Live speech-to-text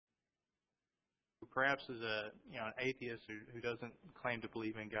perhaps as an atheist who doesn't claim to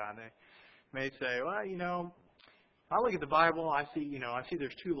believe in God, they may say, well, I look at the Bible, I see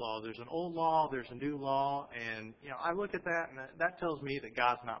there's two laws. There's an old law, there's a new law, and I look at that, and that tells me that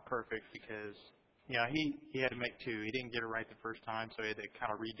God's not perfect because he had to make two. He didn't get it right the first time, so he had to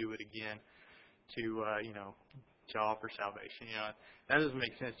kind of redo it again to offer salvation. That doesn't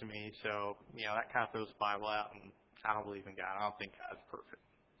make sense to me. So that kind of throws the Bible out, and I don't believe in God. I don't think God's perfect.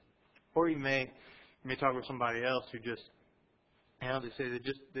 Or you may talk with somebody else who just they say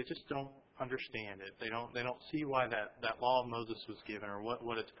they just don't understand it. They don't see why that law of Moses was given or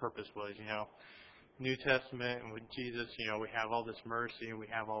what its purpose was. New Testament and with Jesus, we have all this mercy and we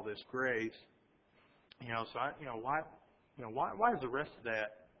have all this grace. Why is the rest of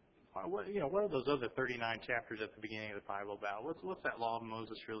that? What are those other 39 chapters at the beginning of the Bible about? What's that law of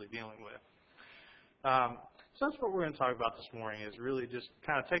Moses really dealing with? So that's what we're going to talk about this morning, is really just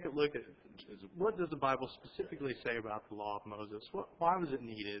kind of take a look at what does the Bible specifically say about the law of Moses? Why was it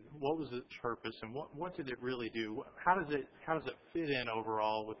needed? What was its purpose? And what did it really do? How does it fit in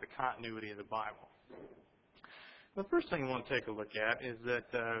overall with the continuity of the Bible? The first thing I want to take a look at is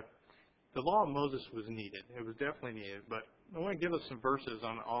that the law of Moses was needed. It was definitely needed. But I want to give us some verses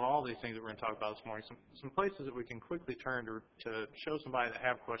on all these things that we're going to talk about this morning, some places that we can quickly turn to show somebody that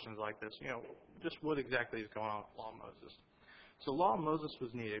have questions like this, just what exactly is going on with the law of Moses. So the law of Moses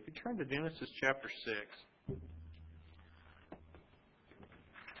was needed. If you turn to Genesis chapter 6,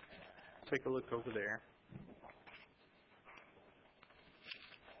 take a look over there.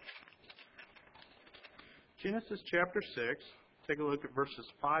 Genesis chapter 6, take a look at verses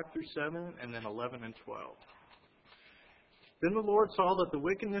 5 through 7 and then 11 and 12. Then the Lord saw that the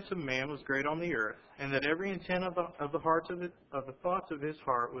wickedness of man was great on the earth, and that every intent of the thoughts of his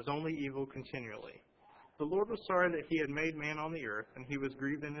heart was only evil continually. The Lord was sorry that he had made man on the earth, and he was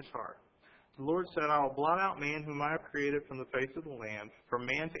grieved in his heart. The Lord said, I will blot out man whom I have created from the face of the land, from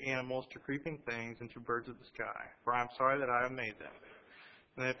man to animals to creeping things and to birds of the sky, for I am sorry that I have made them.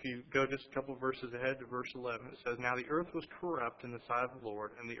 And if you go just a couple of verses ahead to verse 11, it says, Now the earth was corrupt in the sight of the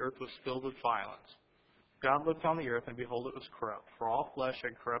Lord, and the earth was filled with violence. God looked on the earth, and behold, it was corrupt, for all flesh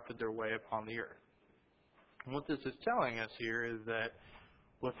had corrupted their way upon the earth. And what this is telling us here is that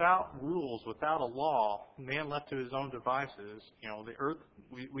without rules, without a law, man left to his own devices, the earth,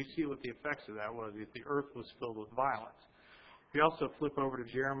 we see what the effects of that was. The earth was filled with violence. We also flip over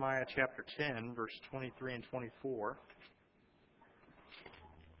to Jeremiah chapter 10, verse 23 and 24.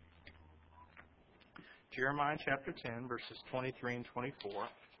 Jeremiah chapter 10, verses 23 and 24.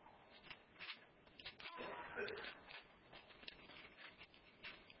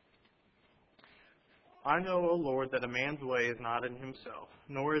 I know, O Lord, that a man's way is not in himself,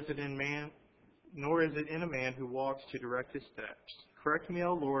 nor is it in a man who walks to direct his steps. Correct me,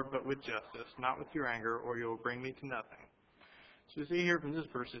 O Lord, but with justice, not with your anger, or you will bring me to nothing. So you see here from this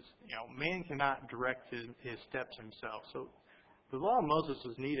verse, it's, man cannot direct his steps himself. So the law of Moses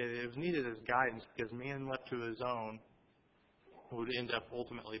was needed. It was needed as guidance because man left to his own would end up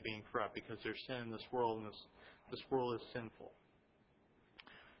ultimately being corrupt because there's sin in this world, and this world is sinful.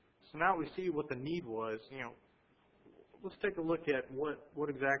 So now we see what the need was. Let's take a look at what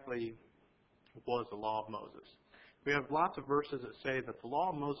exactly was the law of Moses. We have lots of verses that say that the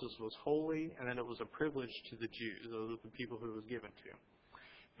law of Moses was holy and that it was a privilege to the Jews, those are the people who it was given to.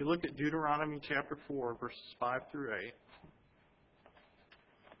 If you look at Deuteronomy chapter 4, verses 5 through 8.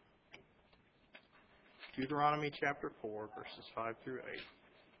 Deuteronomy chapter 4, verses 5 through 8.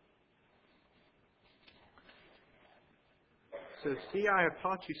 It says, See, I have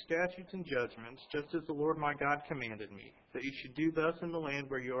taught you statutes and judgments, just as the Lord my God commanded me, that you should do thus in the land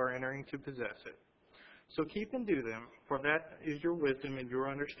where you are entering to possess it. So keep and do them, for that is your wisdom and your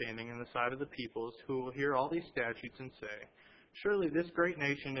understanding in the sight of the peoples, who will hear all these statutes and say, Surely this great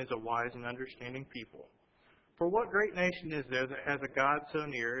nation is a wise and understanding people. For what great nation is there that has a God so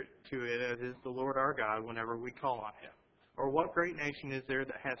near to it as is the Lord our God whenever we call on him? Or what great nation is there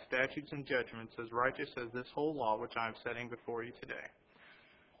that has statutes and judgments as righteous as this whole law which I am setting before you today?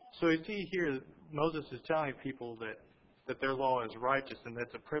 So you see here, Moses is telling people that their law is righteous, and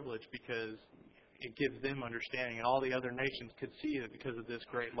that's a privilege because it gives them understanding, and all the other nations could see that because of this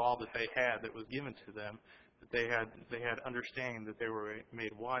great law that they had that was given to them, that they had understanding that they were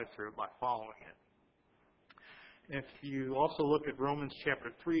made wise through it by following it. If you also look at Romans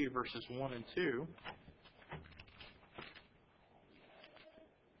chapter 3, verses 1 and 2,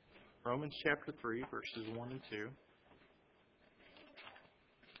 Romans chapter 3, verses 1 and 2.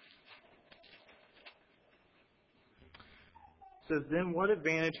 It says, Then what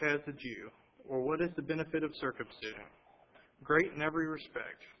advantage has the Jew? Or what is the benefit of circumcision? great in every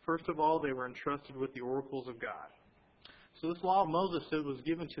respect. First of all, they were entrusted with the oracles of God. So this law of Moses that was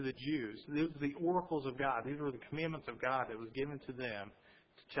given to the Jews, these were the oracles of God. These were the commandments of God that was given to them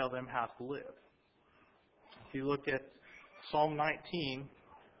to tell them how to live. If you look at Psalm 19,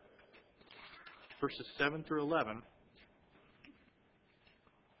 verses 7 through 11,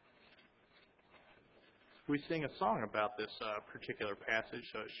 we sing a song about this particular passage,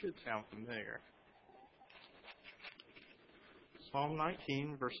 so it should sound familiar. Psalm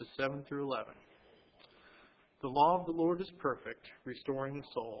 19, verses 7 through 11. The law of the Lord is perfect, restoring the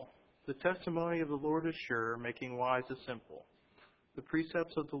soul. The testimony of the Lord is sure, making wise the simple. The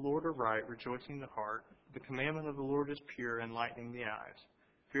precepts of the Lord are right, rejoicing the heart. The commandment of the Lord is pure, enlightening the eyes.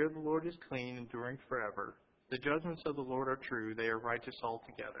 Fear of the Lord is clean, enduring forever. The judgments of the Lord are true, they are righteous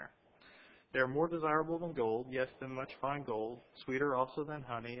altogether. They are more desirable than gold, yes, than much fine gold, sweeter also than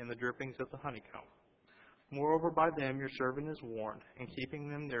honey, and the drippings of the honeycomb. Moreover, by them your servant is warned, in keeping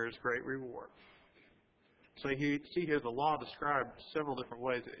them there is great reward. So you see here the law described several different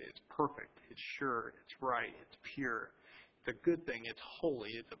ways. It's perfect, it's sure, it's right, it's pure. It's a good thing, it's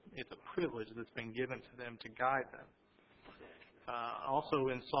holy, it's a privilege that's been given to them to guide them. Also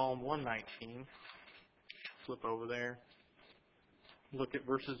in Psalm 119, flip over there, look at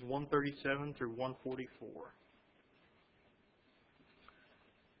verses 137 through 144.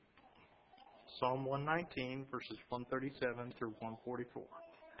 Psalm 119, verses 137 through 144.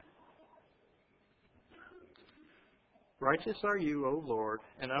 Righteous are you, O Lord,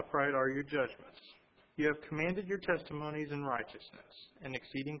 and upright are your judgments. You have commanded your testimonies in righteousness and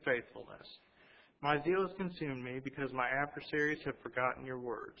exceeding faithfulness. My zeal has consumed me because my adversaries have forgotten your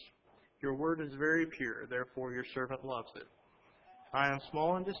words. Your word is very pure, therefore your servant loves it. I am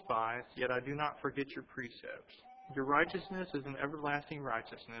small and despised, yet I do not forget your precepts. Your righteousness is an everlasting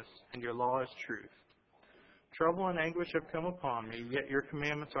righteousness, and your law is truth. Trouble and anguish have come upon me, yet your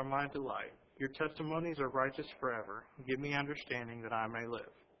commandments are my delight. Your testimonies are righteous forever. Give me understanding that I may live.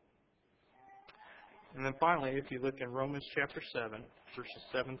 And then finally, if you look in Romans chapter 7, verses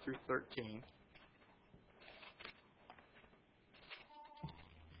 7 through 13.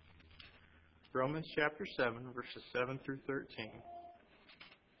 Romans chapter 7, verses 7 through 13.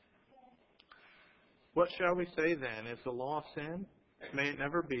 What shall we say then? Is the law sin? May it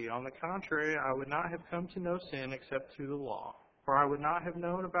never be. On the contrary, I would not have come to know sin except through the law. For I would not have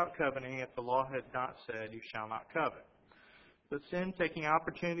known about coveting if the law had not said, you shall not covet. But sin, taking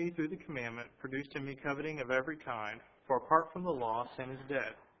opportunity through the commandment, produced in me coveting of every kind. For apart from the law, sin is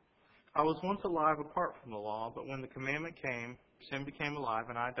dead. I was once alive apart from the law, but when the commandment came, sin became alive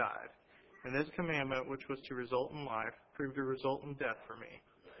and I died. And this commandment, which was to result in life, proved to result in death for me.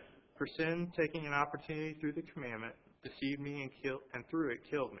 For sin, taking an opportunity through the commandment, deceived me and through it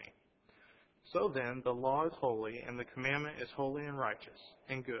killed me. So then, the law is holy, and the commandment is holy and righteous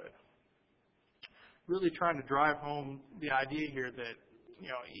and good. Really trying to drive home the idea here that,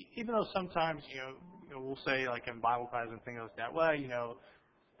 even though sometimes, we'll say like in Bible classes and things like that, well,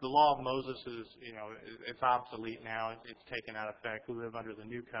 the law of Moses is, it's obsolete now. It's taken out of effect. We live under the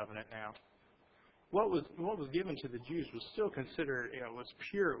new covenant now. What was given to the Jews was still considered, it was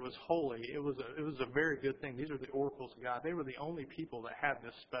pure, it was holy, it was a very good thing. These are the oracles of God. They were the only people that had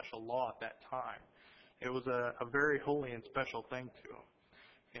this special law at that time. It was a very holy and special thing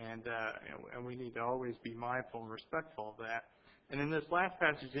to them, and we need to always be mindful and respectful of that. And in this last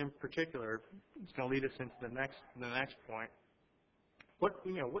passage in particular, it's going to lead us into the next point. What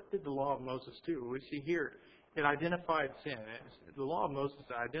did the law of Moses do? We see here. It identified sin. The law of Moses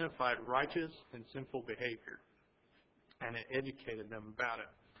identified righteous and sinful behavior, and it educated them about it.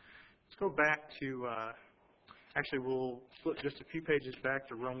 Let's go back to, we'll flip just a few pages back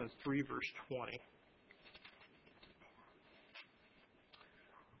to Romans 3, verse 20.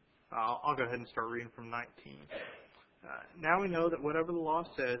 I'll go ahead and start reading from 19. Now we know that whatever the law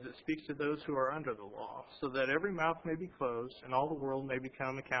says, it speaks to those who are under the law, so that every mouth may be closed and all the world may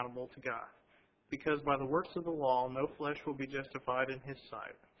become accountable to God. Because by the works of the law, no flesh will be justified in his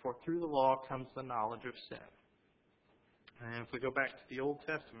sight, for through the law comes the knowledge of sin. And if we go back to the Old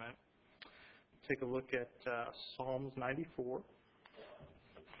Testament, take a look at Psalms 94.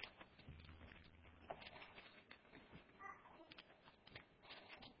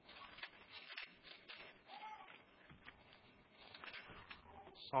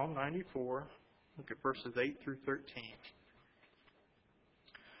 Psalm 94, look at verses 8 through 13.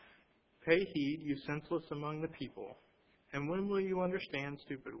 Pay heed, you senseless among the people, and when will you understand,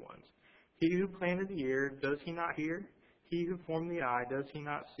 stupid ones? He who planted the ear, does he not hear? He who formed the eye, does he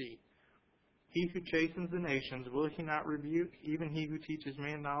not see? He who chastens the nations, will he not rebuke, even he who teaches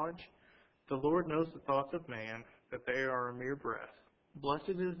man knowledge? The Lord knows the thoughts of man, that they are a mere breath. Blessed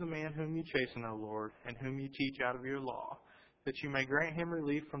is the man whom you chasten, O Lord, and whom you teach out of your law, that you may grant him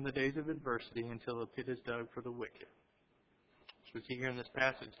relief from the days of adversity until the pit is dug for the wicked. So we see here in this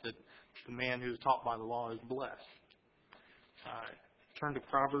passage that the man who is taught by the law is blessed. Turn to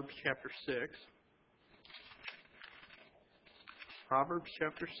Proverbs chapter 6. Proverbs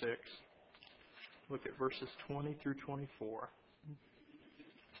chapter 6. Look at verses 20 through 24.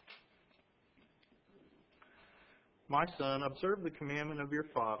 My son, observe the commandment of your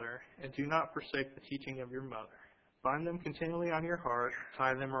father, and do not forsake the teaching of your mother. Bind them continually on your heart,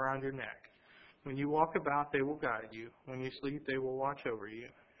 tie them around your neck. When you walk about, they will guide you. When you sleep, they will watch over you.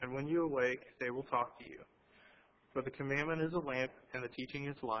 And when you awake, they will talk to you. For the commandment is a lamp, and the teaching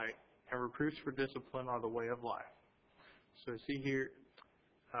is light, and reproofs for discipline are the way of life. So we see here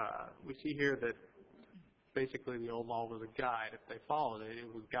that basically the old law was a guide. If they followed it,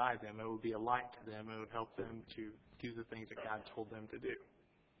 it would guide them. It would be a light to them. It would help them to do the things that God told them to do.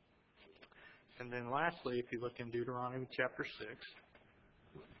 And then lastly, if you look in Deuteronomy chapter 6,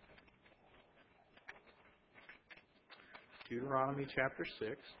 Deuteronomy chapter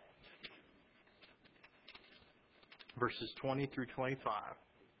 6, verses 20 through 25.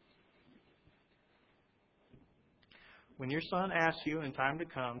 When your son asks you in time to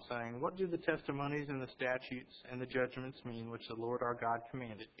come, saying, what do the testimonies and the statutes and the judgments mean which the Lord our God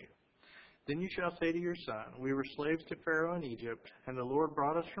commanded you? Then you shall say to your son, we were slaves to Pharaoh in Egypt, and the Lord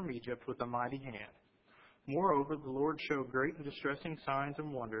brought us from Egypt with a mighty hand. Moreover, the Lord showed great and distressing signs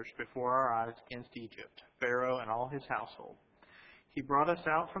and wonders before our eyes against Egypt, Pharaoh and all his household. He brought us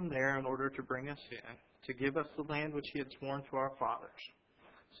out from there in order to bring us in, to give us the land which he had sworn to our fathers.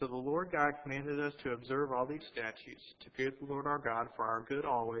 So the Lord God commanded us to observe all these statutes, to fear the Lord our God for our good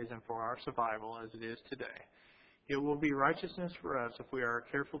always and for our survival as it is today. It will be righteousness for us if we are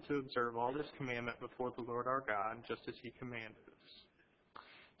careful to observe all this commandment before the Lord our God, just as he commanded us.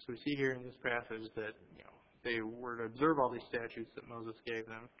 So we see here in this passage that they were to observe all these statutes that Moses gave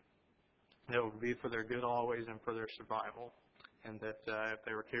them. That would be for their good always and for their survival. And that if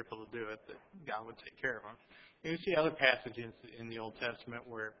they were careful to do it, that God would take care of them. And you see other passages in the Old Testament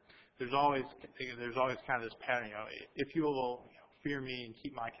where there's always kind of this pattern. If you will fear me and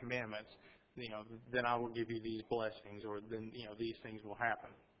keep my commandments, then I will give you these blessings, or then these things will happen.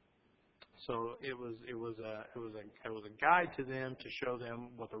 So it was a guide to them to show them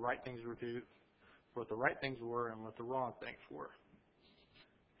what the right things were, and what the wrong things were.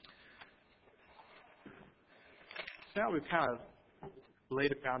 So now we've kind of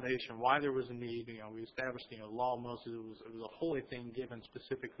laid a foundation why there was a need. We established the law of Moses. It was a holy thing given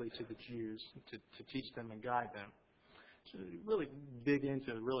specifically to the Jews to teach them and guide them. So really dig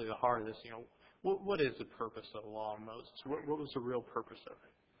into really the heart of this. What is the purpose of the law of Moses? What was the real purpose of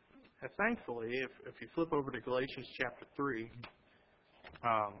it? And thankfully, if you flip over to Galatians chapter 3,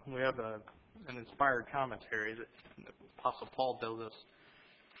 we have an inspired commentary that the Apostle Paul tells us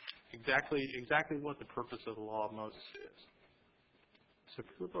exactly what the purpose of the law of Moses is. So if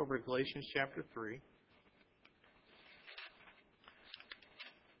you flip over to Galatians chapter 3,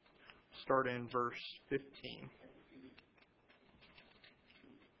 start in verse 15.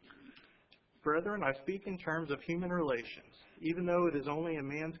 Brethren, I speak in terms of human relations. Even though it is only a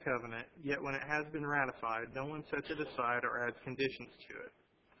man's covenant, yet when it has been ratified, no one sets it aside or adds conditions to it.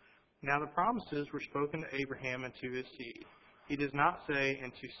 Now the promises were spoken to Abraham and to his seed. He does not say,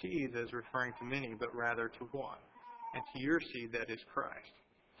 and to seeds as referring to many, but rather to one, and to your seed, that is Christ.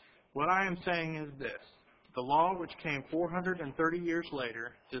 What I am saying is this. The law, which came 430 years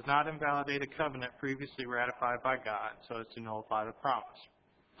later, does not invalidate a covenant previously ratified by God so as to nullify the promise.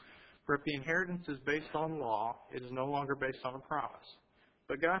 For if the inheritance is based on law, it is no longer based on a promise.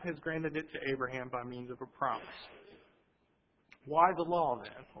 But God has granted it to Abraham by means of a promise. Why the law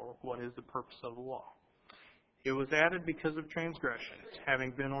then? Or what is the purpose of the law? It was added because of transgressions,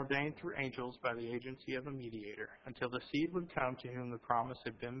 having been ordained through angels by the agency of a mediator, until the seed would come to whom the promise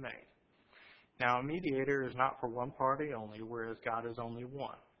had been made. Now a mediator is not for one party only, whereas God is only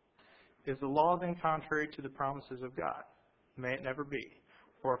one. Is the law then contrary to the promises of God? May it never be.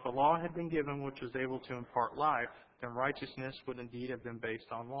 For if a law had been given which was able to impart life, then righteousness would indeed have been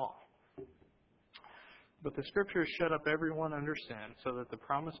based on law. But the Scriptures shut up everyone under sin, so that the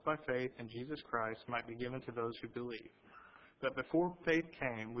promise by faith in Jesus Christ might be given to those who believe. But before faith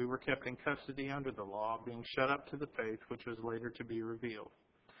came, we were kept in custody under the law, being shut up to the faith which was later to be revealed.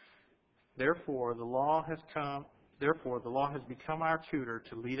 Therefore the law has become our tutor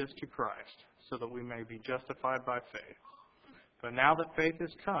to lead us to Christ, so that we may be justified by faith. But now that faith has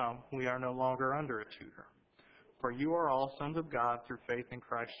come, we are no longer under a tutor. For you are all sons of God through faith in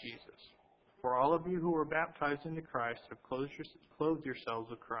Christ Jesus. For all of you who were baptized into Christ have clothed yourselves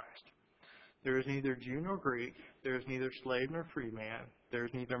with Christ. There is neither Jew nor Greek, there is neither slave nor free man, there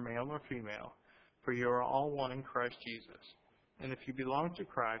is neither male nor female, for you are all one in Christ Jesus. And if you belong to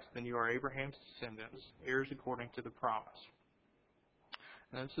Christ, then you are Abraham's descendants, heirs according to the promise.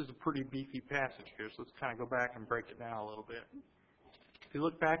 Now, this is a pretty beefy passage here, so let's kind of go back and break it down a little bit. If you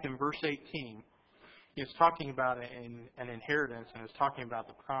look back in verse 18, it's talking about an inheritance, and it's talking about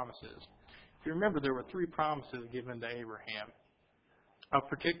the promises. If you remember, there were 3 promises given to Abraham. Of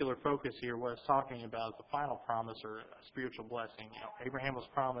particular focus here was talking about the final promise, or a spiritual blessing. Abraham was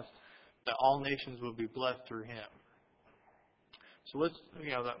promised that all nations would be blessed through him. So let's,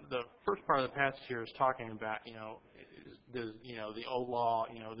 the first part of the passage here is talking about, does, the old law,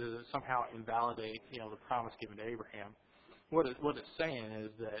 does it somehow invalidate, the promise given to Abraham? What it's saying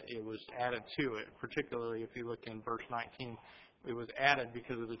is that it was added to it, particularly if you look in verse 19, it was added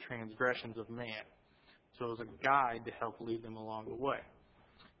because of the transgressions of man. So it was a guide to help lead them along the way.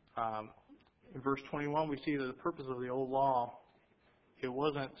 In verse 21, we see that the purpose of the old law, it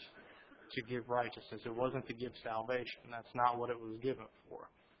wasn't to give righteousness. It wasn't to give salvation. That's not what it was given for.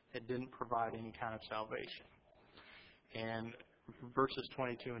 It didn't provide any kind of salvation. And verses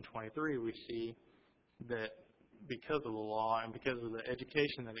 22 and 23, we see that because of the law and because of the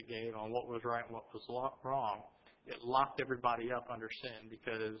education that it gave on what was right and what was wrong, it locked everybody up under sin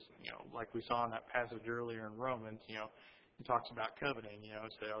because, like we saw in that passage earlier in Romans, it talks about coveting,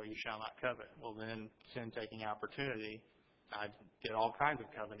 say, oh, you shall not covet. Well, then sin taking opportunity, I did all kinds of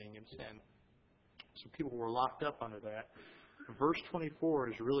coveting and sin. So people were locked up under that. Verse 24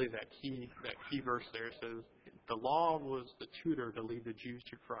 is really that key verse there. It says, the law was the tutor to lead the Jews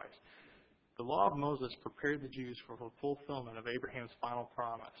to Christ. The law of Moses prepared the Jews for the fulfillment of Abraham's final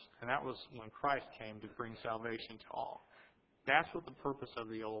promise. And that was when Christ came to bring salvation to all. That's what the purpose of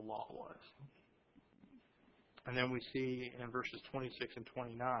the old law was. And then we see in verses 26 and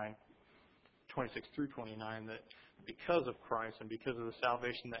 29, 26 through 29, that because of Christ and because of the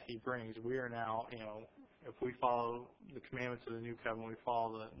salvation that He brings, we are now, if we follow the commandments of the new covenant, we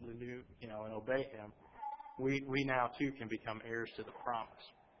follow the new, and obey Him, we now too can become heirs to the promise.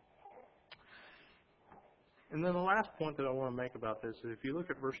 And then the last point that I want to make about this is if you look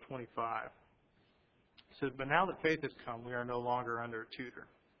at verse 25, it says, but now that faith has come, we are no longer under a tutor.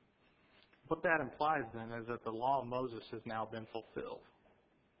 What that implies then is that the law of Moses has now been fulfilled.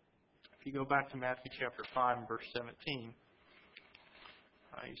 If you go back to Matthew chapter 5 and verse 17,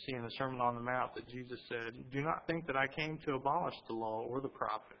 you see in the Sermon on the Mount that Jesus said, do not think that I came to abolish the law or the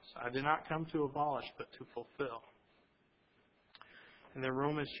prophets. I did not come to abolish, but to fulfill. And then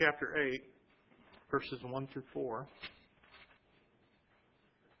Romans chapter 8, verses 1 through 4.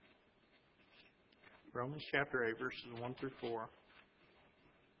 Romans chapter 8, verses 1 through 4.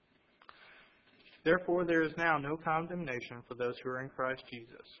 Therefore there is now no condemnation for those who are in Christ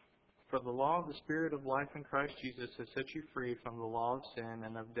Jesus. For the law of the Spirit of life in Christ Jesus has set you free from the law of sin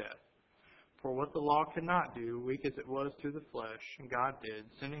and of death. For what the law could not do, weak as it was through the flesh, God did,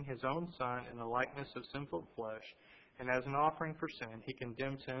 sending His own Son in the likeness of sinful flesh, and as an offering for sin, He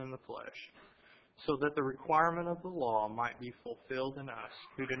condemned sin in the flesh, so that the requirement of the law might be fulfilled in us,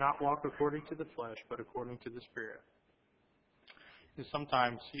 who do not walk according to the flesh, but according to the Spirit. And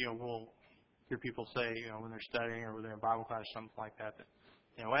sometimes, we'll hear people say, when they're studying or when they're in Bible class or something like that,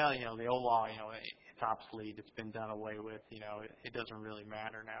 the old law, it's obsolete, it's been done away with, it doesn't really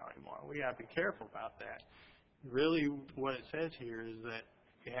matter now anymore. We got to be careful about that. Really, what it says here is that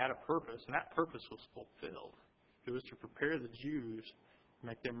it had a purpose, and that purpose was fulfilled. It was to prepare the Jews,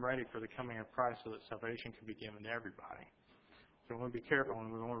 make them ready for the coming of Christ so that salvation could be given to everybody. So we want to be careful,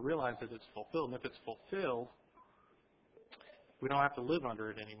 and we want to realize that it's fulfilled. And if it's fulfilled, we don't have to live under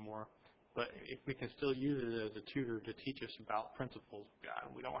it anymore. But if we can still use it as a tutor to teach us about principles of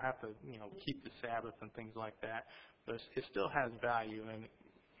God, we don't have to, keep the Sabbath and things like that. But it still has value, and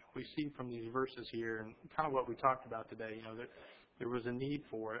we see from these verses here, and kind of what we talked about today, that there was a need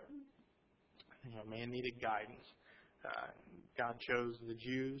for it. Man needed guidance. God chose the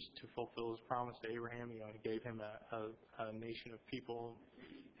Jews to fulfill His promise to Abraham. He gave him a nation of people,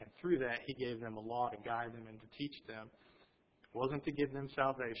 and through that, He gave them a law to guide them and to teach them. It wasn't to give them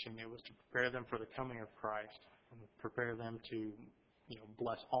salvation. It was to prepare them for the coming of Christ and prepare them to,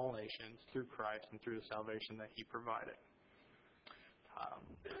 bless all nations through Christ and through the salvation that He provided.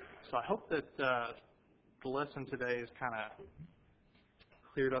 So I hope that the lesson today has kind of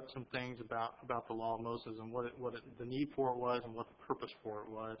cleared up some things about the law of Moses and the need for it was and what the purpose for it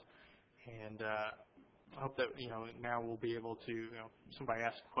was. And I hope that now we'll be able to, somebody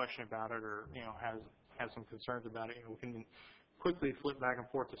asks a question about it or has some concerns about it, we can quickly flip back and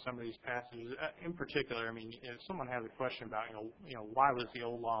forth to some of these passages. In particular, I mean, if someone has a question about, why was the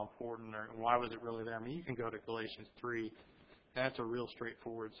old law important, or why was it really there? I mean, you can go to Galatians 3. That's a real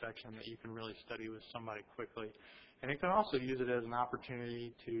straightforward section that you can really study with somebody quickly. And you can also use it as an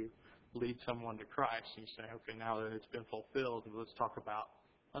opportunity to lead someone to Christ. You say, okay, now that it's been fulfilled, let's talk about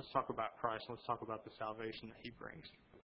Christ. Let's talk about the salvation that He brings.